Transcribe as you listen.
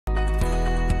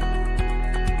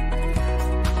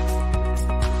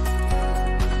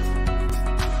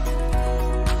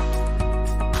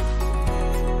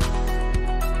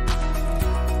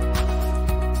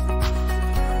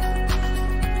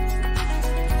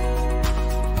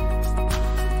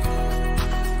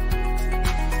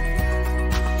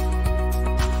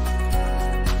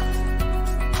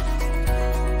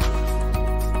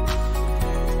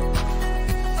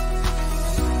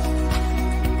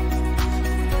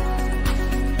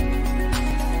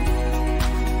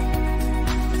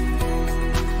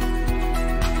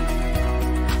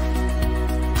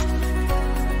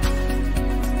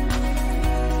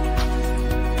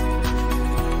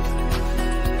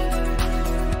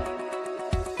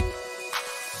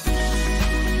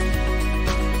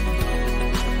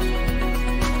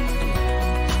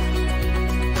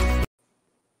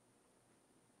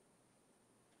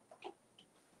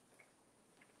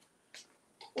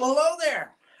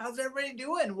How's everybody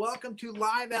doing? Welcome to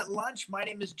Live at Lunch. My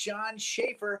name is John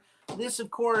Schaefer. This,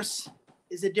 of course,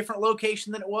 is a different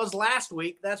location than it was last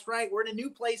week. That's right. We're in a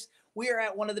new place. We are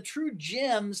at one of the true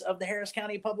gems of the Harris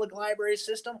County Public Library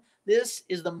system. This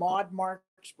is the Maud Marks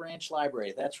Branch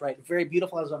Library. That's right. Very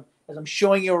beautiful. As I'm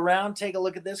showing you around, take a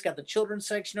look at this. Got the children's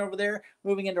section over there,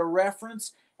 moving into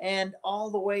reference, and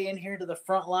all the way in here to the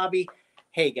front lobby.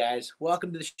 Hey guys,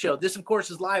 welcome to the show. This, of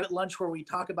course, is Live at Lunch, where we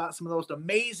talk about some of those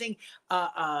amazing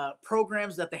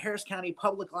programs that the Harris County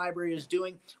Public Library is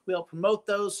doing. We'll promote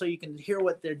those so you can hear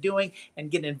what they're doing and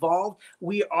get involved.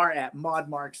 We are at Maud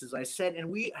Marks, as I said, and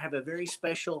we have a very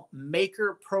special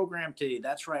maker program today.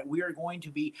 That's right. We are going to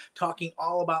be talking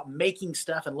all about making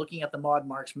stuff and looking at the Maud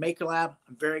Marks Maker Lab.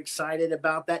 I'm very excited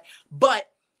about that. But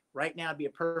right now would be a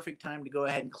perfect time to go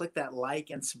ahead and click that like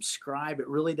and subscribe. It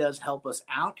really does help us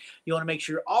out. You want to make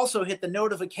sure also hit the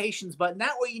notifications button.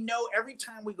 That way you know every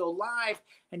time we go live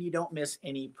and you don't miss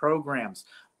any programs.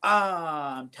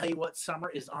 Tell you what, summer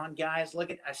is on, guys. Look,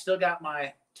 I still got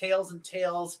my Tails and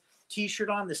Tales t-shirt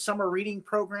on. The summer reading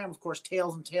program, of course,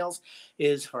 Tails and Tales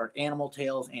is for animal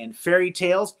tales and fairy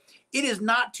tales. It is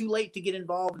not too late to get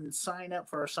involved and sign up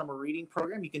for our summer reading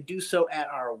program. You can do so at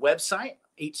our website,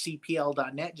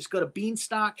 hcpl.net. Just go to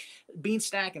Beanstalk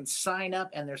and sign up,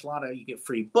 and there's you get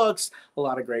free books, a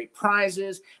lot of great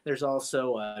prizes. There's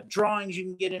also drawings you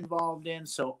can get involved in.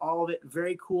 So all of it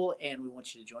very cool, and we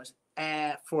want you to join us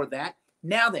for that.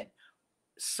 Now then,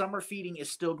 summer feeding is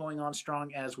still going on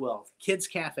strong as well. Kids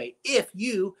Cafe. If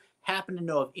you happen to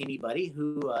know of anybody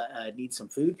who needs some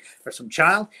food or some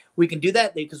child, we can do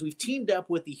that because we've teamed up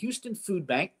with the Houston Food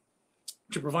Bank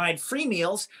to provide free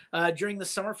meals during the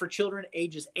summer for children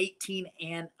ages 18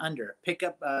 and under. Pick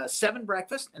up 7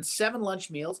 breakfast and 7 lunch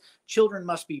meals. Children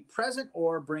must be present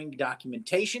or bring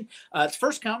documentation. It's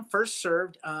first come, first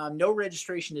served. No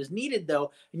registration is needed,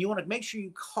 though, and you want to make sure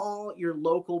you call your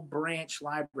local branch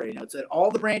library. Now, it's at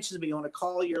all the branches, but you want to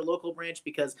call your local branch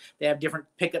because they have different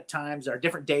pickup times or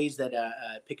different days that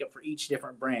pick up for each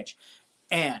different branch.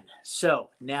 And so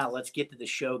now let's get to the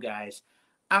show, guys.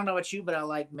 I don't know about you, but I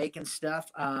like making stuff.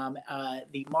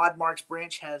 The Maud Marks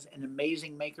branch has an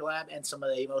amazing maker lab and some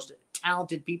of the most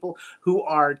talented people who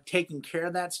are taking care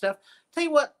of that stuff. Tell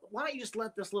you what, why don't you just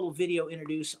let this little video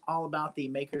introduce all about the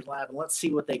Makers Lab, and let's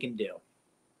see what they can do.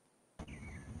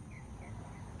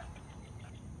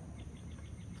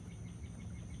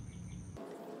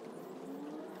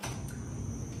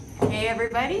 Hey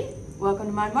everybody, welcome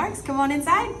to Maud Marks. Come on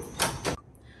inside.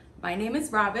 My name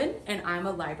is Robin, and I'm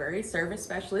a library service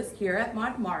specialist here at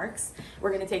Maud Marks. We're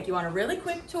going to take you on a really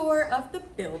quick tour of the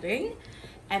building,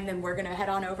 and then we're going to head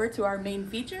on over to our main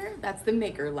feature. That's the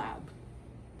Maker Lab.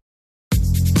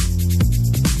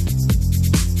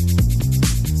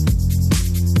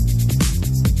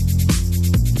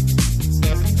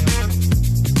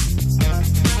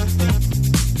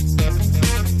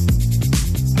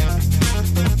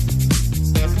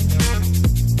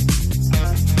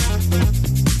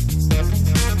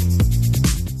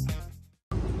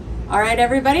 All right,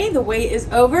 everybody, the wait is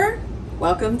over.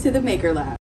 Welcome to the Maker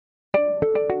Lab.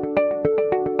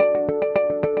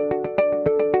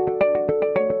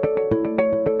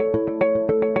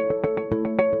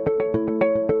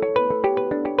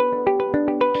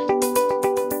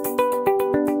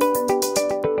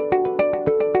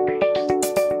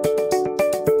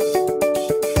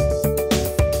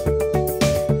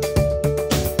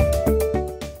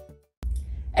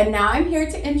 And now I'm here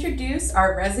to introduce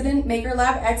our resident Maker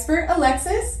Lab expert,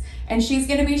 Alexis, and she's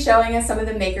going to be showing us some of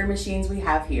the maker machines we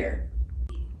have here.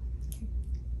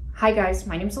 Hi guys,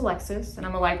 my name is Alexis, and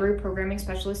I'm a library programming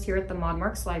specialist here at the Maud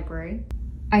Marks Library.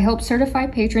 I help certify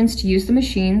patrons to use the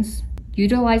machines,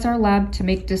 utilize our lab to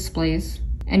make displays,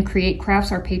 and create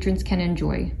crafts our patrons can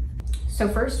enjoy. So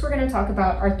first we're going to talk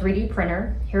about our 3D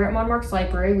printer. Here at Maud Marks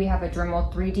Library, we have a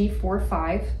Dremel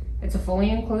 3D45. It's a fully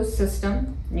enclosed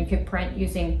system, and you can print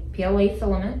using PLA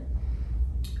filament.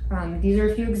 These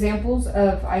are a few examples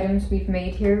of items we've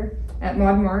made here at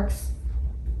Maud Marks.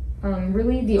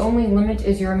 Really, the only limit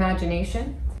is your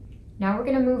imagination. Now we're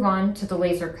going to move on to the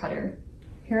laser cutter.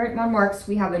 Here at Maud Marks,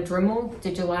 we have a Dremel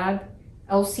Digilab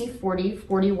LC40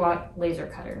 40-watt laser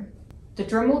cutter. The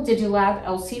Dremel Digilab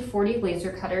LC40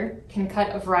 laser cutter can cut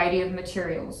a variety of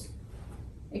materials.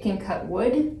 It can cut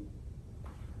wood,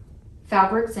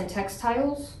 fabrics and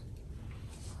textiles,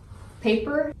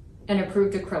 paper, and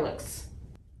approved acrylics.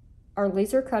 Our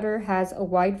laser cutter has a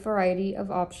wide variety of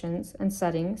options and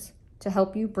settings to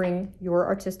help you bring your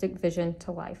artistic vision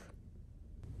to life.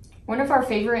 One of our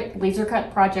favorite laser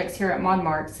cut projects here at Maud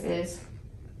Marks is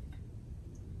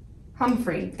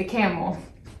Humphrey, the camel.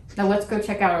 Now let's go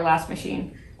check out our last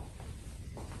machine.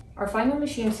 Our final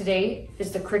machine today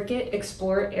is the Cricut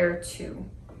Explorer Air 2.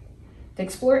 The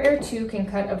Explorer Air 2 can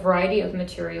cut a variety of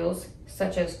materials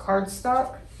such as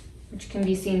cardstock, which can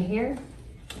be seen here,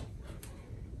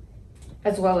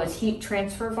 as well as heat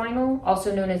transfer vinyl,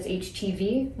 also known as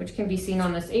HTV, which can be seen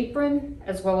on this apron,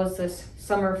 as well as this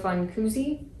summer fun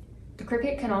koozie. The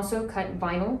Cricut can also cut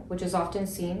vinyl, which is often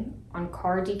seen on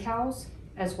car decals,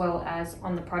 as well as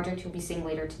on the project you'll be seeing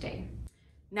later today.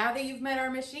 Now that you've met our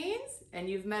machines and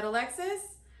you've met Alexis,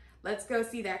 let's go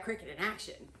see that Cricut in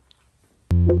action.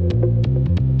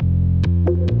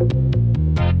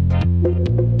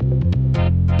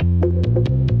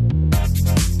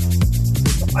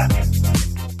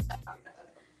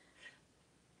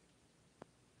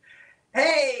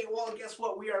 Hey, well, guess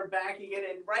what? We are back again,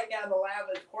 and right now in the lab,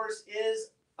 of course, is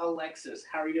Alexis.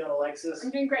 How are you doing, Alexis?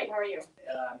 I'm doing great. How are you?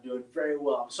 I'm doing very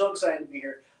well. I'm so excited to be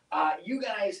here. You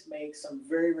guys make some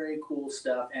very, very cool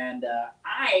stuff, and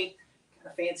I kind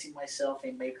of fancy myself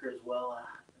a maker as well.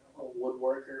 A little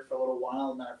woodworker for a little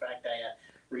while. As a matter of fact, I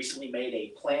recently made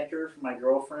a planter for my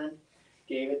girlfriend,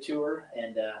 gave it to her,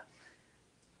 and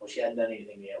well, she hadn't done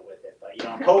anything yet with it, but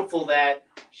I'm hopeful that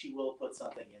she will put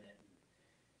something in it.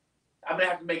 I'm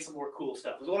gonna have to make some more cool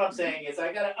stuff. Because what I'm saying is,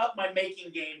 I gotta up my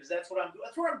making games. That's where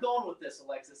I'm going with this,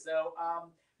 Alexis. So,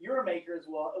 you're a maker as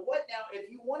well. What now? If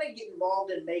you want to get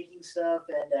involved in making stuff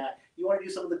and you want to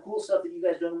do some of the cool stuff that you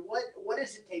guys do, what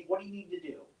does it take? What do you need to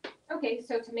do? Okay,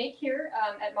 so to make here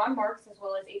at Mon Marks as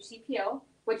well as HCPL,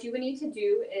 what you would need to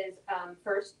do is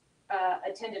first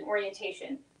attend an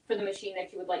orientation for the machine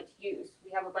that you would like to use. We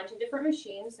have a bunch of different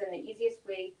machines, and the easiest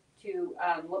way to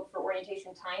look for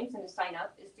orientation times and to sign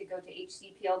up is to go to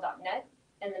hcpl.net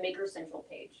and the Maker Central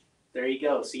page. There you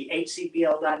go. See,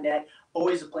 hcpl.net,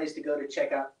 always a place to go to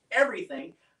check out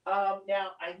everything.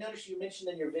 Now, I noticed you mentioned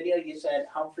in your video, you said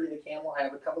Humphrey the Camel. I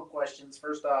have a couple of questions.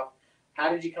 First off, how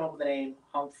did you come up with the name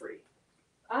Humphrey?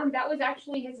 That was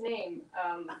actually his name.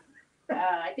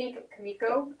 I think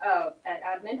Kamiko at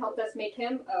Admin helped us make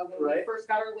him when we first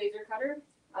got our laser cutter.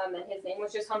 And his name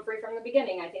was just Humphrey from the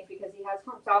beginning, I think, because he has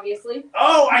humps, obviously.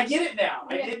 Oh, I get it now.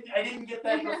 I didn't get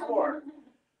that before.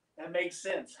 That makes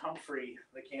sense. Humphrey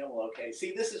the Camel. Okay.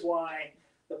 See, this is why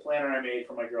the planner I made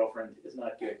for my girlfriend is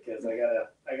not good, because I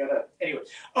gotta. Anyway.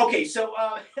 Okay. So,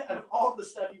 of all the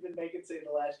stuff you've been making, say, in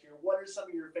the last year, what are some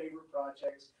of your favorite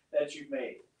projects that you've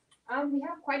made? We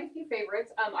have quite a few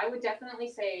favorites. I would definitely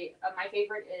say my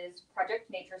favorite is Project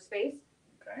Nature Space.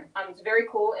 Okay. It's very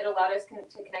cool. It allowed us to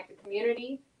connect the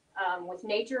community with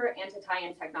nature and to tie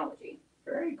in technology.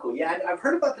 Very cool. Yeah, I've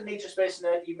heard about the nature space,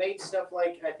 and that you made stuff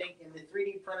like, I think, in the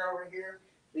 3D printer over here,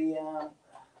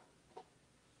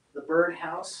 the bird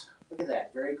house. Look at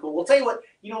that. Very cool. We'll tell you what.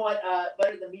 You know what?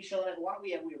 Better than me showing it, why don't we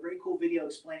have a very cool video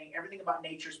explaining everything about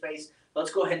nature space.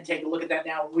 Let's go ahead and take a look at that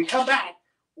now. When we come back,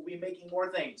 we'll be making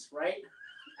more things, right?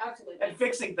 Absolutely. And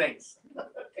fixing things.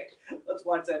 Okay. Let's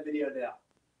watch that video now.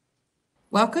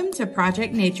 Welcome to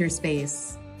Project Nature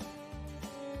Space.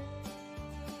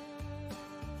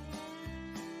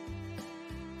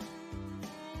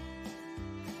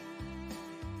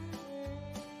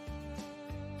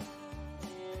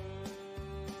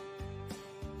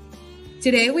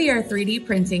 Today we are 3D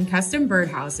printing custom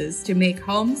birdhouses to make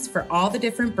homes for all the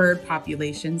different bird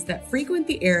populations that frequent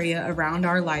the area around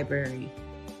our library.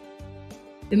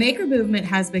 The maker movement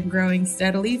has been growing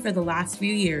steadily for the last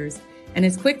few years and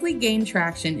has quickly gained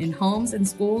traction in homes and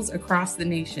schools across the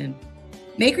nation.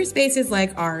 Makerspaces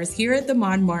like ours here at the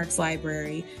Mon Marks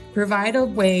Library provide a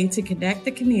way to connect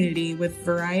the community with a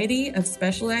variety of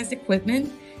specialized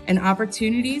equipment and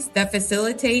opportunities that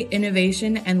facilitate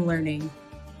innovation and learning.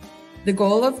 The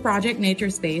goal of Project Nature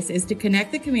Space is to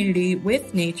connect the community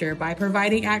with nature by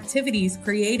providing activities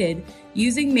created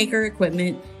using maker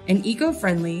equipment and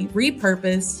eco-friendly,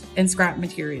 repurposed, and scrap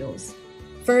materials.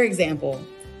 For example,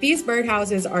 these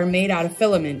birdhouses are made out of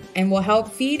filament and will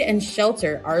help feed and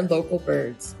shelter our local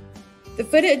birds. The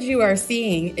footage you are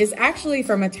seeing is actually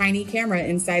from a tiny camera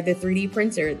inside the 3D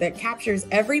printer that captures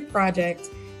every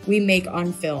project we make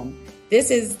on film.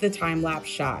 This is the time-lapse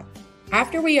shot.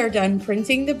 After we are done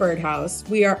printing the birdhouse,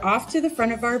 we are off to the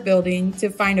front of our building to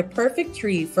find a perfect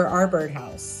tree for our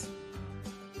birdhouse.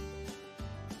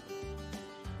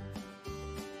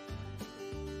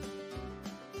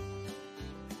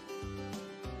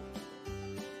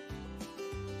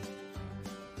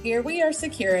 Here we are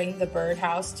securing the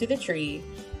birdhouse to the tree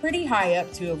pretty high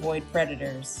up to avoid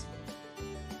predators.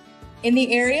 In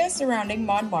the area surrounding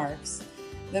Mon Marks,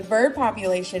 the bird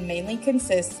population mainly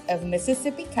consists of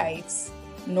Mississippi kites,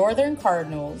 northern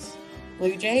cardinals,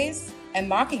 blue jays, and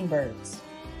mockingbirds.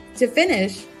 To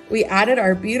finish, we added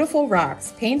our beautiful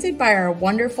rocks painted by our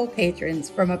wonderful patrons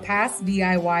from a past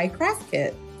DIY craft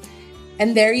kit.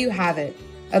 And there you have it,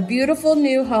 a beautiful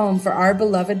new home for our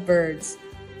beloved birds.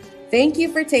 Thank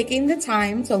you for taking the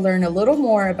time to learn a little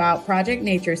more about Project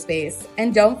Naturespace,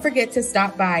 and don't forget to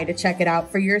stop by to check it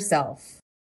out for yourself.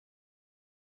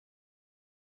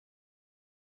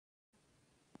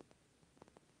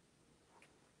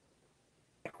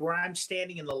 Where I'm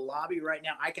standing in the lobby right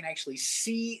now, I can actually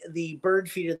see the bird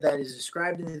feeder that is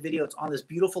described in the video. It's on this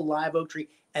beautiful live oak tree,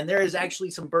 and there is actually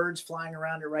some birds flying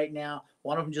around it right now.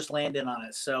 One of them just landed on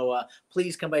it. So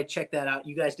please come by and check that out.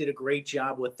 You guys did a great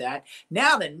job with that.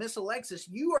 Now then, Miss Alexis,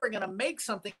 you are going to make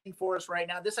something for us right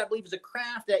now. This, I believe, is a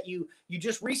craft that you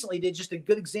just recently did. Just a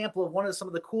good example of some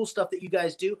of the cool stuff that you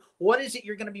guys do. What is it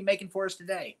you're going to be making for us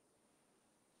today?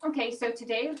 Okay, so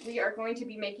today we are going to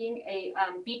be making a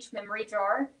beach memory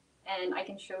jar, and I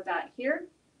can show that here.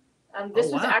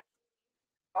 This was actually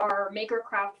our maker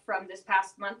craft from this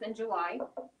past month in July.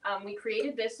 We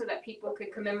created this so that people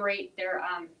could commemorate their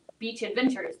beach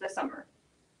adventures this summer.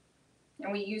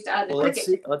 And we used the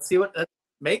cricket. Let's see what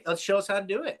let's show us how to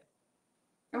do it.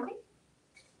 Okay.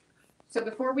 So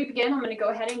before we begin, I'm going to go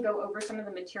ahead and go over some of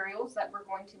the materials that we're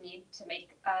going to need to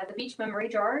make the beach memory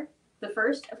jar. The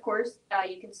first, of course,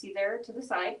 you can see there to the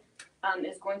side,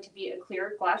 is going to be a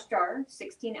clear glass jar,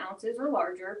 16 ounces or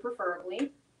larger,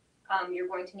 preferably. You're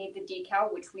going to need the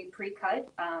decal, which we pre-cut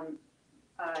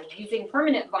using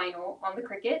permanent vinyl on the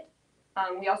cricket.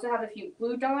 We also have a few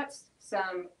glue dots,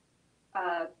 some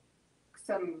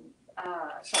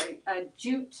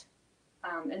jute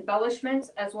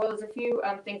embellishments, as well as a few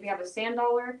things. We have a sand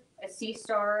dollar, a sea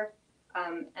star,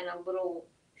 and a little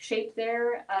shape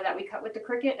there that we cut with the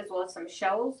cricket, as well as some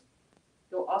shells.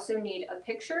 You'll also need a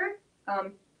picture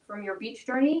from your beach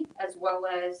journey, as well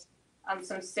as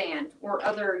some sand or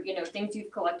other things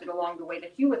you've collected along the way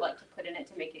that you would like to put in it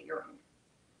to make it your own.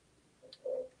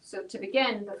 So to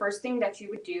begin, the first thing that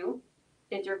you would do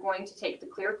is you're going to take the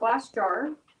clear glass jar,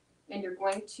 and you're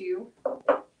going to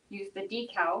use the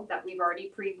decal that we've already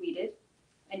pre-weeded,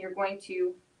 and you're going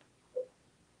to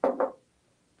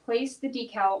place the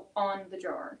decal on the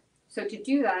jar. So to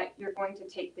do that, you're going to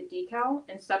take the decal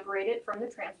and separate it from the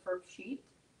transfer sheet.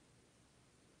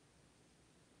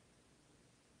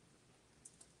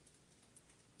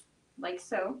 Like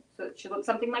so. So it should look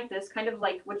something like this, kind of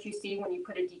like what you see when you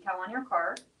put a decal on your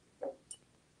car.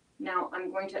 Now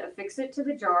I'm going to affix it to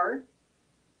the jar.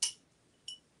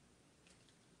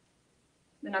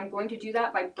 Then I'm going to do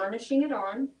that by burnishing it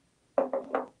on.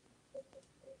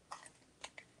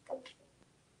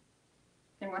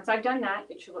 And once I've done that,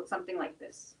 it should look something like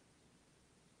this.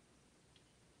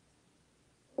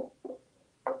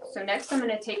 So next I'm going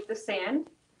to take the sand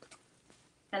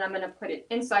and I'm going to put it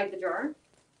inside the jar.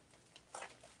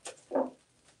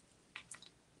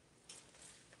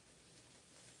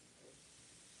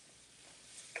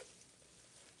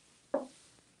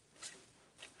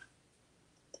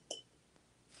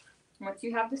 Once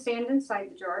you have the sand inside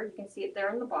the jar, you can see it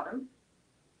there on the bottom.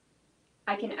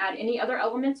 I can add any other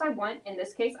elements I want. In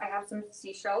this case, I have some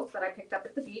seashells that I picked up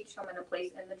at the beach. I'm going to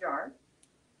place in the jar.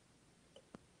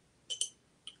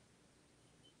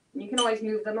 And you can always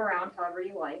move them around however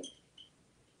you like.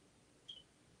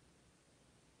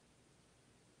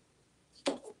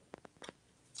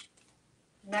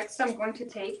 Next, I'm going to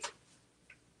take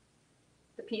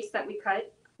the piece that we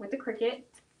cut with the cricket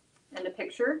and a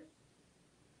picture,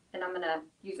 and I'm going to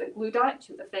use a glue dot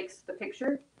to affix the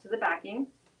picture to the backing.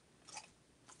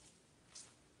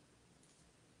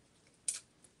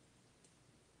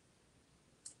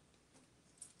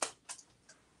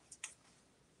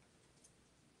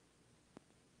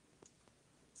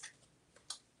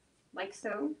 Like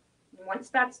so. And once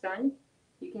that's done,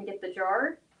 you can get the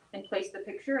jar and place the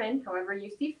picture in however you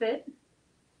see fit.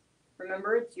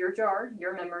 Remember, it's your jar,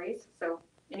 your memories, so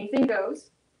anything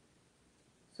goes.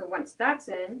 So once that's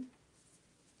in,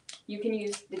 you can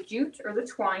use the jute or the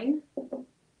twine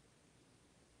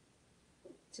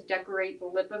to decorate the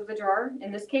lip of the jar.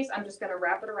 In this case, I'm just going to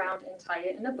wrap it around and tie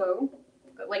it in a bow.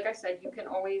 But like I said, you can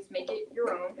always make it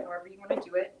your own, however you want to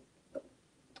do it.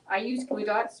 I use glue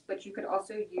dots, but you could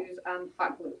also use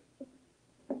hot glue.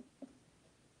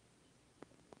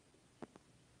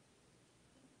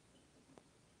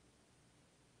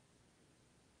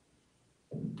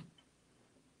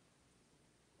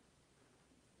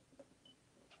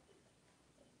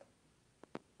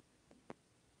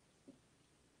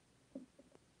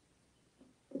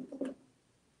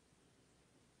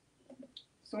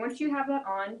 So once you have that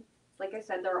on, like I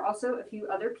said, there are also a few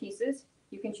other pieces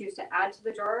you can choose to add to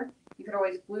the jar. You could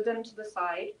always glue them to the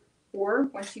side, or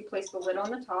once you place the lid on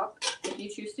the top, if you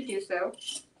choose to do so.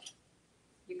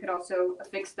 You could also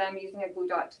affix them using a glue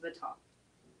dot to the top.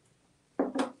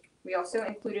 We also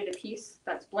included a piece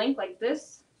that's blank like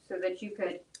this so that you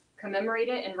could commemorate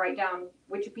it and write down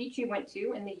which beach you went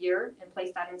to in the year and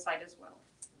place that inside as well.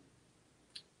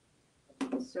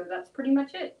 So that's pretty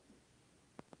much it.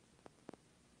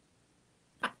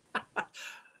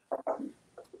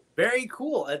 Very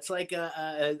cool. It's like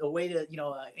a way to, you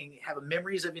know, have a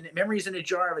memories in a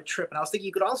jar of a trip. And I was thinking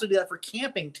you could also do that for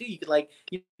camping too. You could, like,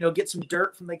 you know, get some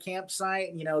dirt from the campsite,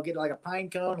 and, you know, get like a pine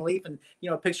cone, leaf, and, you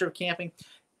know, a picture of camping.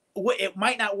 It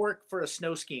might not work for a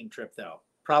snow skiing trip though.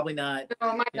 Probably not.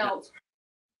 No, it might melt.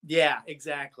 Yeah,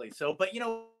 exactly. So, but you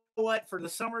know what? For the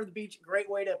summer of the beach, great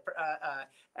way to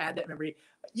add that memory.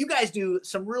 You guys do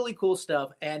some really cool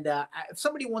stuff, and if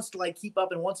somebody wants to like keep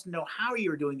up and wants to know how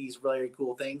you're doing these very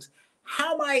cool things,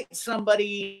 how might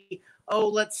somebody,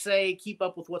 let's say, keep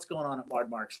up with what's going on at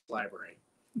Mark's Library?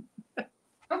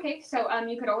 Okay, so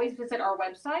you could always visit our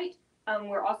website.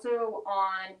 We're also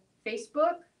on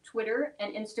Facebook, Twitter,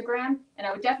 and Instagram, and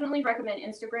I would definitely recommend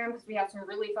Instagram because we have some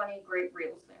really funny, great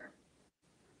reels there.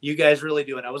 You guys really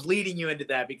do. And I was leading you into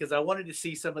that because I wanted to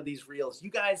see some of these reels. You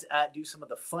guys do some of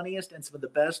the funniest and some of the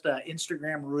best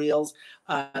Instagram reels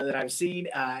that I've seen.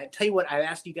 Tell you what, I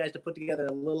asked you guys to put together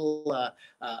a little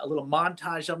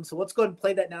montage of them. So let's go ahead and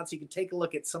play that now so you can take a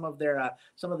look at some of their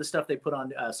some of the stuff they put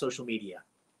on social media.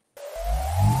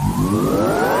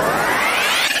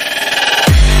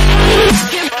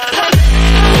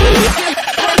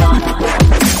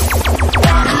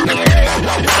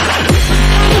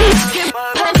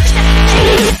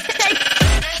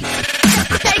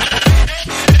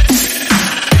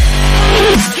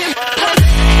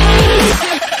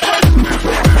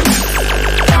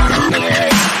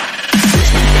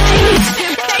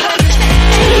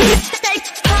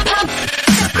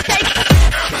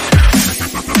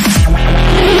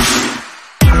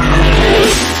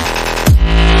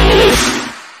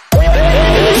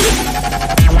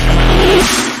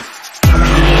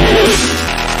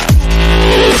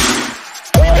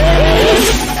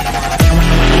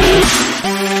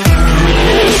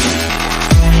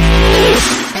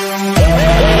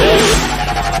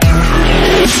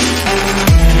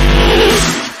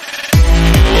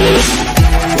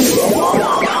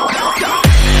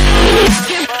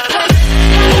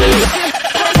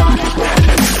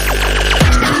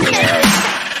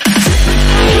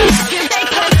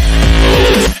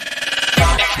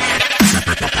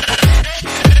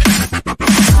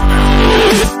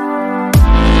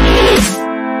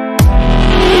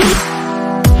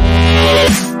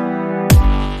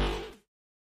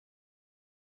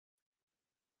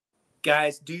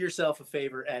 Guys, do yourself a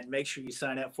favor and make sure you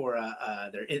sign up for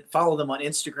follow them on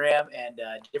Instagram and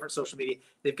different social media.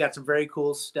 They've got some very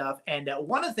cool stuff. And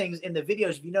one of the things in the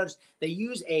videos, if you notice, they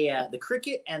use the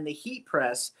Cricut and the heat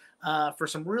press for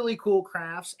some really cool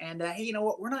crafts. And hey, you know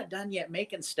what? We're not done yet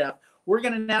making stuff. We're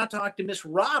going to now talk to Miss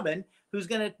Robin, who's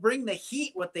going to bring the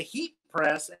heat with the heat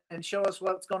press and show us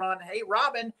what's going on. Hey,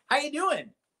 Robin, how you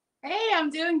doing? Hey, I'm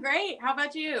doing great. How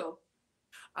about you?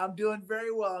 I'm doing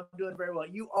very well.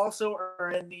 You also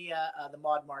are in the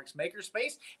Mod Marks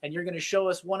Makerspace, and you're going to show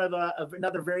us one of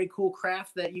another very cool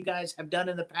craft that you guys have done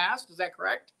in the past. Is that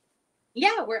correct?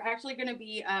 Yeah, we're actually going to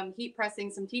be heat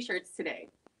pressing some T-shirts today.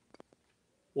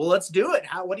 Well, let's do it.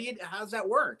 How's that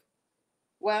work?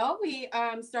 Well, we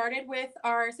started with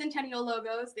our centennial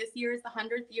logos. This year is the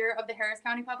 100th year of the Harris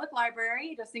County Public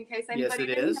Library, just in case anybody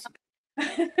didn't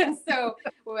know. So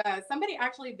somebody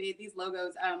actually made these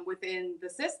logos within the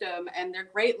system, and they're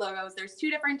great logos. There's two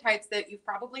different types that you've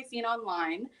probably seen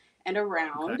online and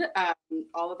around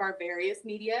all of our various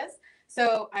medias.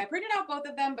 So I printed out both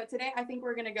of them, but today I think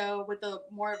we're going to go with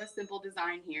more of a simple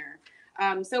design here.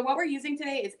 So what we're using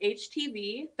today is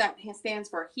HTV, that stands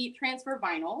for heat transfer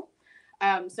vinyl.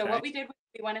 What we did was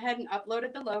we went ahead and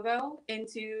uploaded the logo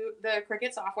into the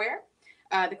Cricut software.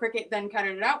 The Cricut then cut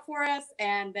it out for us,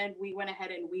 and then we went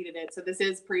ahead and weeded it. So this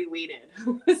is pre-weeded.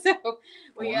 So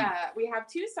we have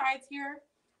two sides here.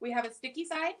 We have a sticky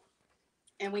side,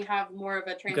 and we have more of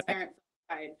a transparent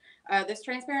side. This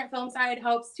transparent film side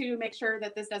helps to make sure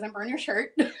that this doesn't burn your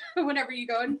shirt whenever you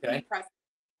go and heat press.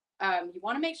 You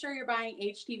want to make sure you're buying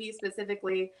HTV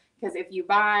specifically, because if you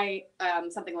buy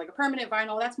something like a permanent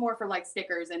vinyl, that's more for like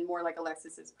stickers and more like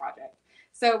Alexis's project.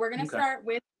 So we're going to start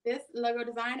with this logo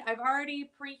design. I've already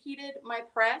preheated my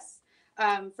press.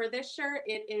 For this shirt,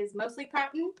 it is mostly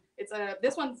cotton.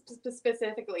 This one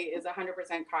specifically is 100%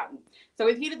 cotton. So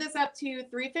we've heated this up to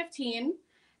 315,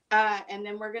 and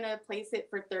then we're going to place it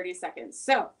for 30 seconds.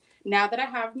 So now that I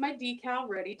have my decal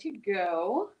ready to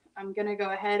go, I'm going to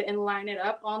go ahead and line it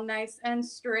up all nice and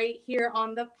straight here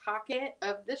on the pocket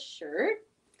of the shirt.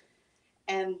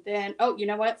 And then, oh, you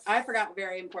know what? I forgot a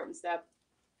very important step.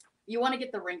 You want to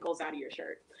get the wrinkles out of your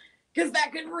shirt because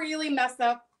that could really mess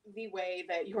up the way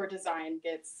that your design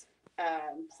gets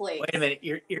placed. Wait a minute.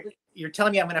 You're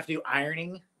telling me I'm going to have to do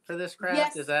ironing for this craft?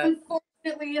 Yes, Is that?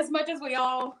 Unfortunately, as much as we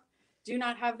all do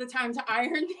not have the time to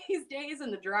iron these days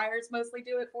and the dryers mostly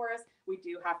do it for us, we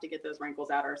do have to get those wrinkles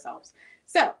out ourselves.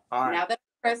 So now that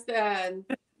I pressed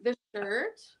the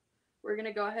shirt, we're going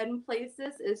to go ahead and place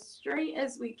this as straight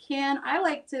as we can. I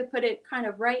like to put it kind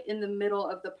of right in the middle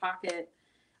of the pocket.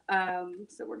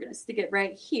 So we're going to stick it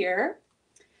right here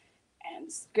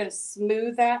and going to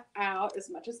smooth that out as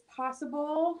much as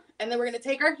possible. And then we're going to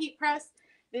take our heat press.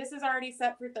 This is already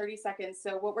set for 30 seconds.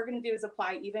 So what we're going to do is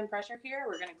apply even pressure here.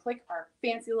 We're going to click our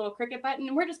fancy little Cricut button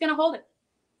and we're just going to hold it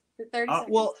for 30 seconds.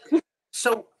 Well,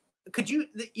 so could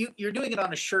you're doing it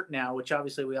on a shirt now, which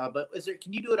obviously we are, but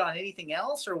can you do it on anything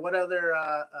else or what other?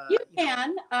 You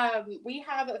can. We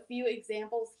have a few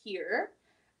examples here.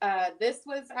 This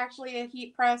was actually a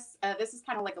heat press. This is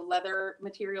kind of like a leather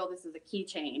material. This is a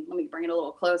keychain. Let me bring it a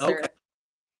little closer. Okay.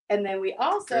 And then we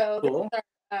also, cool.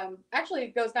 Actually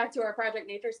it goes back to our project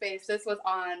Nature Space. This was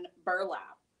on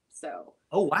burlap. So.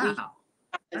 Oh, wow.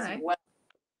 All right.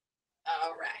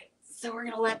 All right. So we're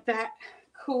going to let that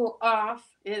cool off.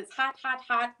 It is hot, hot,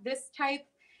 hot. This type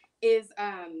is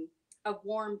a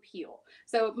warm peel.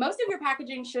 So most of your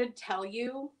packaging should tell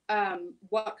you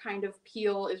what kind of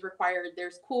peel is required.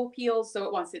 There's cool peels, so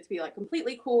it wants it to be like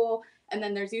completely cool. And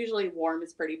then there's usually warm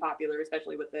is pretty popular,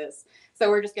 especially with this. So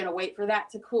we're just going to wait for that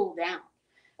to cool down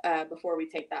before we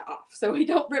take that off. So we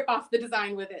don't rip off the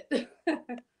design with it.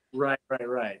 Right.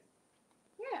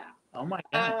 Yeah. Oh my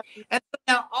God. And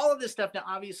now all of this stuff, now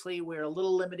obviously we're a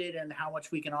little limited in how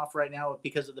much we can offer right now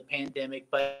because of the pandemic,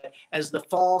 but as the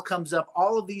fall comes up,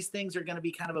 all of these things are going to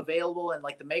be kind of available, and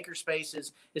like the makerspace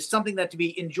is something that to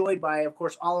be enjoyed by, of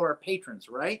course, all of our patrons,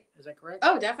 right? Is that correct?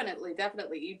 Oh, definitely.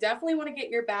 You definitely want to get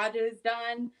your badges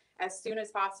done as soon as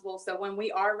possible. So when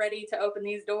we are ready to open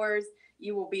these doors,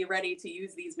 you will be ready to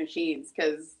use these machines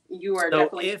because you are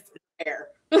definitely there.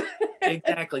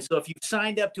 Exactly. So if you've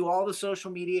signed up to all the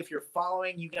social media, if you're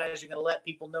following, you guys are going to let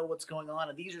people know what's going on.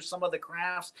 And these are some of the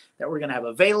crafts that we're going to have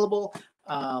available.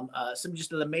 Some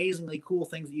just amazingly cool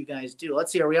things that you guys do.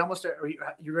 Let's see. Are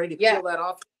you ready to peel that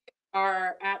off?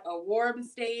 Are at a warm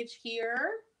stage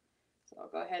here. So I'll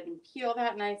go ahead and peel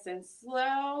that nice and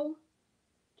slow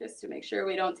just to make sure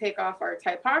we don't take off our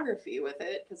typography with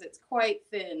it because it's quite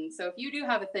thin. So if you do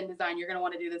have a thin design, you're going to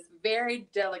want to do this very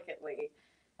delicately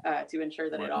to ensure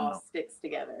that it all sticks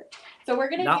together. So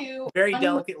we're going to do very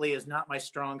delicately is not my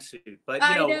strong suit, but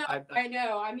I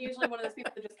know. I'm usually one of those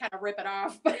people that just kind of rip it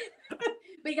off, but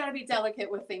you got to be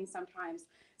delicate with things sometimes.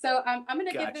 So I'm going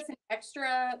to give this an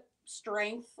extra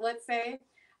strength. Let's say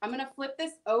I'm going to flip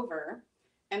this over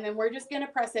and then we're just going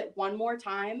to press it one more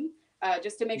time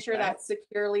just to make sure that's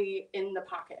securely in the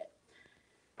pocket.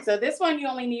 So this one you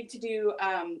only need to do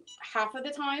half of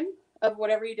the time of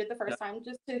whatever you did the first time,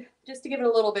 just to give it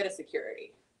a little bit of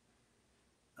security.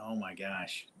 Oh my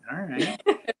gosh. All right.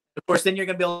 Of course, then you're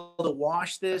going to be able to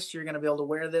wash this. You're going to be able to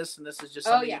wear this. And this is just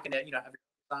something you can, have your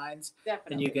signs.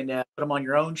 Definitely. And you can put them on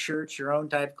your own shirts, your own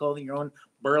type of clothing, your own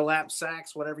burlap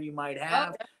sacks, whatever you might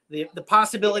have. The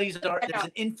possibilities there's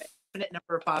an infinite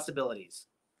number of possibilities.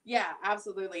 Yeah,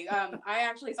 absolutely. I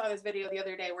actually saw this video the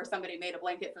other day where somebody made a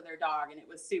blanket for their dog and it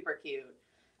was super cute.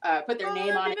 Put their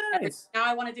name on it. Nice. Now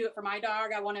I want to do it for my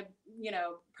dog. I want to,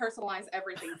 personalize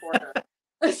everything for her.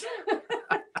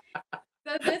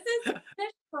 So this is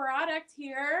finished product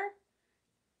here.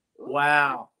 Ooh.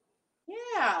 Wow.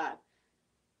 Yeah.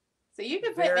 So you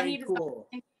can put any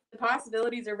design. The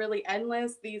possibilities are really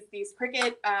endless. These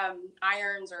Cricut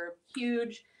irons are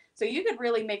huge. So you could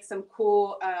really make some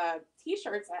cool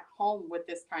t-shirts at home with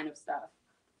this kind of stuff.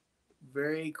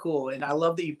 Very cool. And I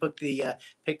love that you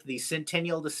picked the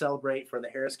centennial to celebrate for the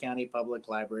Harris County Public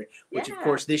Library, which of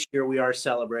course this year we are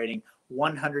celebrating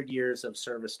 100 years of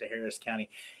service to Harris County.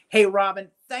 Hey, Robin,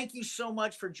 thank you so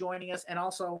much for joining us. And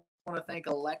also I want to thank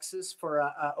Alexis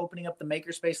for opening up the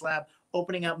Makerspace Lab,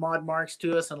 opening up Mod Marks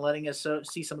to us and letting us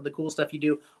see some of the cool stuff you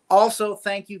do. Also,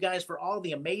 thank you guys for all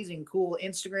the amazing, cool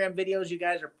Instagram videos you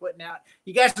guys are putting out.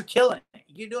 You guys are killing it.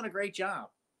 You're doing a great job.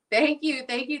 Thank you.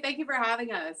 Thank you. Thank you for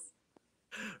having us.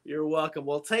 You're welcome.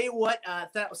 Well, tell you what,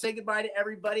 say goodbye to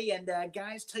everybody. And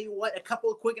guys, tell you what, a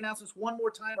couple of quick announcements. One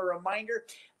more time, a reminder,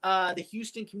 the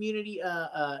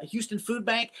Houston Food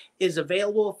Bank is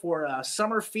available for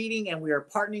summer feeding, and we are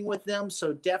partnering with them.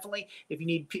 So definitely, if you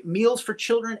need meals for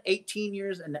children 18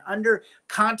 years and under,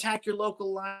 contact your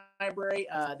local library.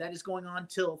 That is going on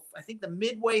till, I think, the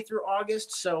midway through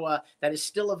August. So that is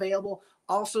still available.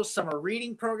 Also, summer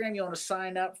reading program, you want to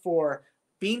sign up for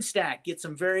Beanstack, get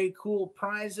some very cool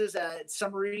prizes at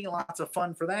summer reading, lots of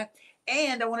fun for that.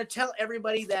 And I want to tell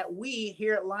everybody that we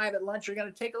here at Live at Lunch are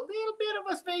going to take a little bit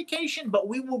of a vacation, but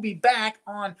we will be back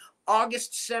on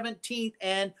August 17th,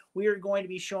 and we are going to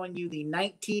be showing you the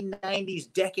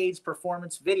 1990s Decades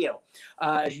Performance video.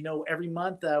 As you know, every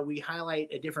month we highlight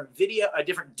a different video, a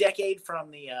different decade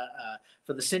from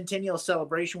for the Centennial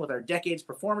Celebration with our Decades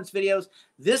Performance videos.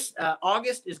 This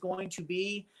August is going to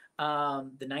be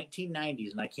the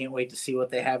 1990s, and I can't wait to see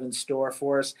what they have in store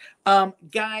for us.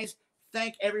 Guys,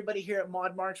 thank everybody here at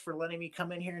Mod Marks for letting me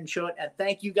come in here and show it. And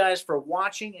thank you guys for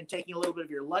watching and taking a little bit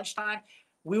of your lunchtime.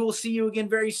 We will see you again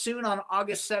very soon on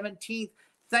August 17th.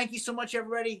 Thank you so much,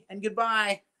 everybody, and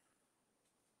goodbye.